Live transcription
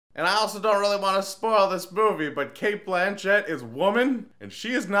And I also don't really want to spoil this movie, but Cate Blanchett is woman, and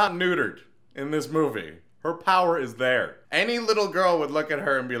she is not neutered in this movie. Her power is there. Any little girl would look at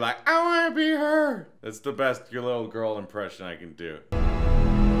her and be like, I want to be her. That's the best little girl impression I can do.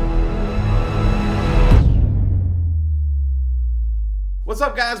 What's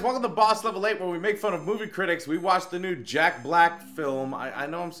up, guys? Welcome to Boss Level 8, where we make fun of movie critics. We watched the new Jack Black film. I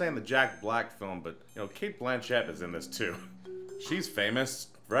know I'm saying the Jack Black film, but, you know, Cate Blanchett is in this too. She's famous,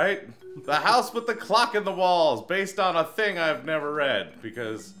 right? The House with the Clock in the Walls, based on a thing I've never read,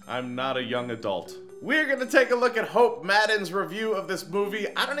 because I'm not a young adult. We're gonna take a look at Hope Madden's review of this movie.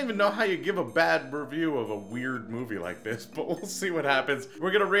 I don't even know how you give a bad review of a weird movie like this, but we'll see what happens.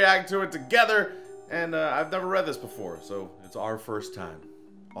 We're gonna react to it together, and I've never read this before, so it's our first time.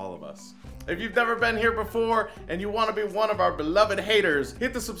 All of us. If you've never been here before and you want to be one of our beloved haters,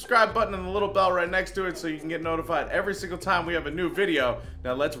 hit the subscribe button and the little bell right next to it so you can get notified every single time we have a new video.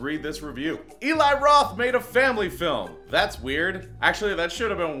 Now let's read this review. Eli Roth made a family film. That's weird. Actually, that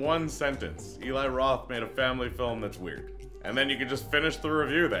should have been one sentence. Eli Roth made a family film that's weird. And then you can just finish the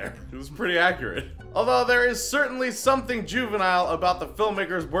review there. It was pretty accurate. Although there is certainly something juvenile about the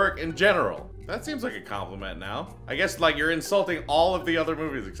filmmaker's work in general. That seems like a compliment now. I guess like you're insulting all of the other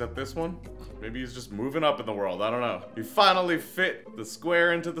movies except this one. Maybe he's just moving up in the world, I don't know. You finally fit the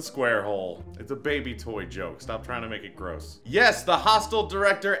square into the square hole. It's a baby toy joke, stop trying to make it gross. Yes, the Hostel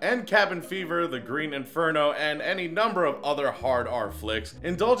director and Cabin Fever, The Green Inferno, and any number of other hard R flicks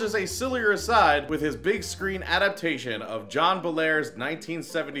indulges a sillier side with his big screen adaptation of John Bellairs'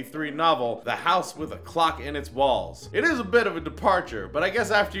 1973 novel, The House with a Clock in Its Walls. It is a bit of a departure, but I guess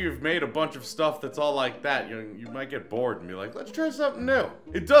after you've made a bunch of stuff that's all like that, you might get bored and be like, let's try something new.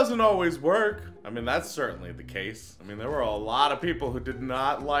 It doesn't always work. I mean, that's certainly the case. I mean, there were a lot of people who did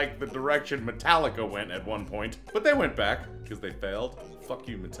not like the direction Metallica went at one point, but they went back because they failed. Fuck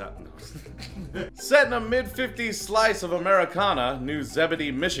you, Metallica. Set in a mid-50s slice of Americana, New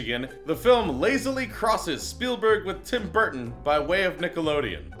Zebedee, Michigan, the film lazily crosses Spielberg with Tim Burton by way of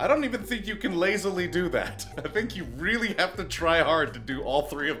Nickelodeon. I don't even think you can lazily do that. I think you really have to try hard to do all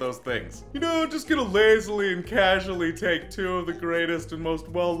three of those things. You know, just gonna lazily and casually take two of the greatest and most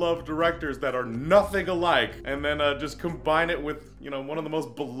well-loved directors that are nothing alike, and then just combine it with, you know, one of the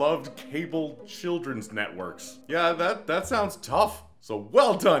most beloved cable children's networks. Yeah, that sounds tough. So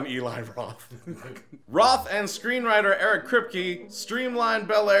well done, Eli Roth. Roth and screenwriter Eric Kripke streamlined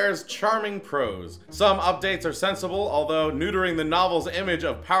Bellairs' charming prose. Some updates are sensible, although neutering the novel's image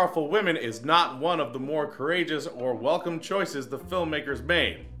of powerful women is not one of the more courageous or welcome choices the filmmakers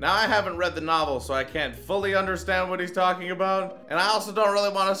made. Now, I haven't read the novel, so I can't fully understand what he's talking about, and I also don't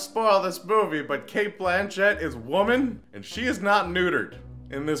really want to spoil this movie, but Cate Blanchett is woman, and she is not neutered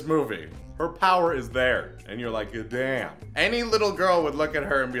in this movie. Her power is there, and you're like, damn. Any little girl would look at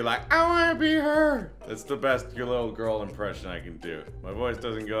her and be like, I want to be her. That's the best little girl impression I can do. My voice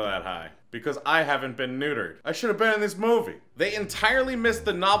doesn't go that high, because I haven't been neutered. I should have been in this movie. They entirely missed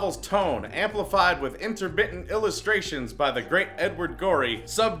the novel's tone, amplified with intermittent illustrations by the great Edward Gorey,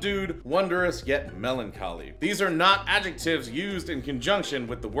 subdued, wondrous, yet melancholy. These are not adjectives used in conjunction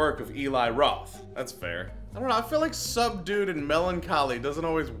with the work of Eli Roth. That's fair. I don't know, I feel like subdued and melancholy doesn't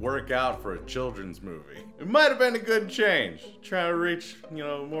always work out for a children's movie. It might have been a good change. Trying to reach, you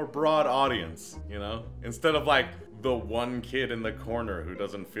know, a more broad audience, you know? Instead of like the one kid in the corner who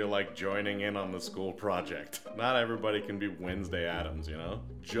doesn't feel like joining in on the school project. Not everybody can be Wednesday Addams, you know?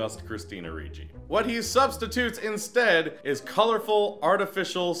 Just Christina Ricci. What he substitutes instead is colorful,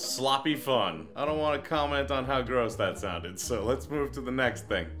 artificial, sloppy fun. I don't want to comment on how gross that sounded, so let's move to the next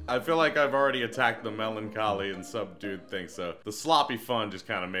thing. I feel like I've already attacked the melancholy and subdued thing, so the sloppy fun just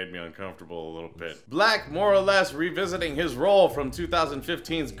kind of made me uncomfortable a little bit. Black, more or less revisiting his role from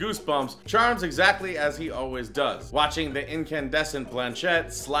 2015's Goosebumps, charms exactly as he always does. Watching the incandescent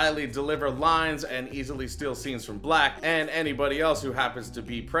Blanchett slyly deliver lines and easily steal scenes from Black and anybody else who happens to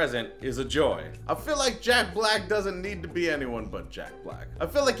be present is a joy. I feel like Jack Black doesn't need to be anyone but Jack Black. I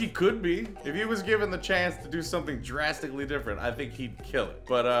feel like he could be. If he was given the chance to do something drastically different, I think he'd kill it.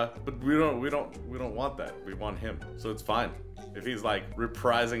 But we don't want that. We want him. So it's fine. If he's like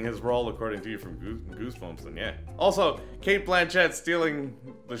reprising his role according to you from Goosebumps, then yeah. Also, Cate Blanchett stealing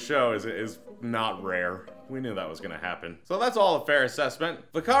the show is not rare. We knew that was gonna happen. So that's all a fair assessment.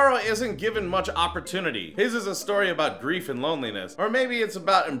 Vaccaro isn't given much opportunity. His is a story about grief and loneliness, or maybe it's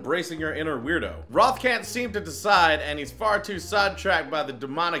about embracing your inner weirdo. Roth can't seem to decide, and he's far too sidetracked by the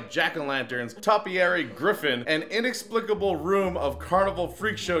demonic jack-o'-lanterns, topiary griffin, and inexplicable room of carnival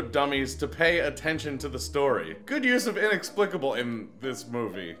freak show dummies to pay attention to the story. Good use of inexplicable in this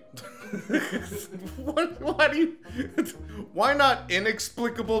movie. Why not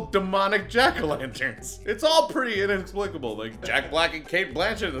inexplicable demonic jack-o'-lanterns? It's all pretty inexplicable. Like Jack Black and Cate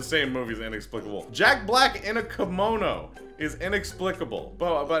Blanchett in the same movie is inexplicable. Jack Black in a kimono is inexplicable,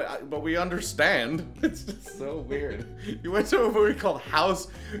 but we understand. It's just so weird. You went to a movie called House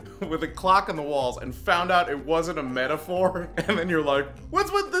with a clock on the walls and found out it wasn't a metaphor, and then you're like,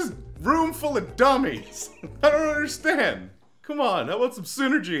 what's with this room full of dummies? I don't understand. Come on, how about some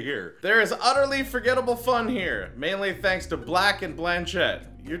synergy here? There is utterly forgettable fun here, mainly thanks to Black and Blanchett.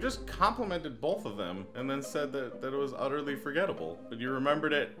 You just complimented both of them and then said that it was utterly forgettable, but you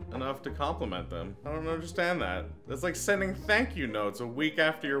remembered it enough to compliment them. I don't understand that. That's like sending thank you notes a week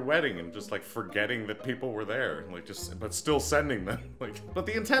after your wedding and just like forgetting that people were there, like but still sending them. But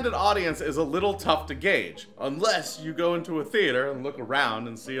the intended audience is a little tough to gauge, unless you go into a theater and look around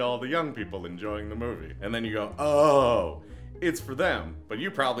and see all the young people enjoying the movie. And then you go, oh, it's for them. But you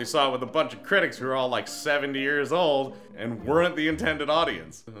probably saw it with a bunch of critics who are all like 70 years old and weren't the intended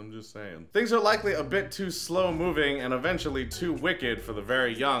audience. I'm just saying. Things are likely a bit too slow moving and eventually too wicked for the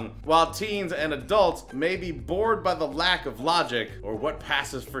very young, while teens and adults may be bored by the lack of logic or what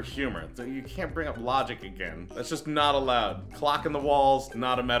passes for humor. So you can't bring up logic again. That's just not allowed. Clock in the walls,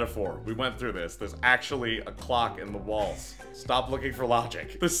 not a metaphor. We went through this. There's actually a clock in the walls. Stop looking for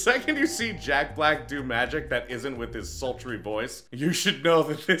logic. The second you see Jack Black do magic that isn't with his sultry voice, you should know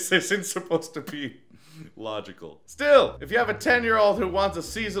that this isn't supposed to be logical. Still, if you have a 10-year-old who wants a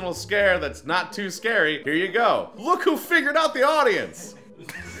seasonal scare that's not too scary, here you go. Look who figured out the audience.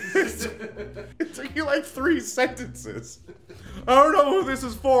 It took you like 3 sentences. I don't know who this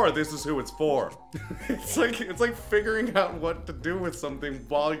is for. This is who it's for. It's like figuring out what to do with something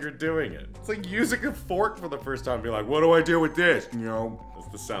while you're doing it. It's like using a fork for the first time and be like, what do I do with this? You know, that's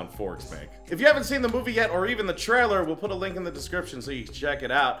the sound forks make. If you haven't seen the movie yet, or even the trailer, we'll put a link in the description so you can check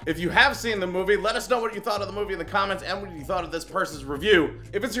it out. If you have seen the movie, let us know what you thought of the movie in the comments and what you thought of this person's review.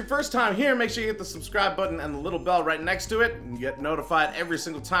 If it's your first time here, make sure you hit the subscribe button and the little bell right next to it, and get notified every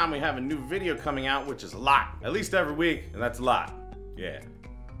single time we have a new video coming out, which is a lot. At least every week, and that's a lot. Yeah.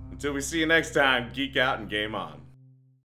 Until we see you next time, geek out and game on.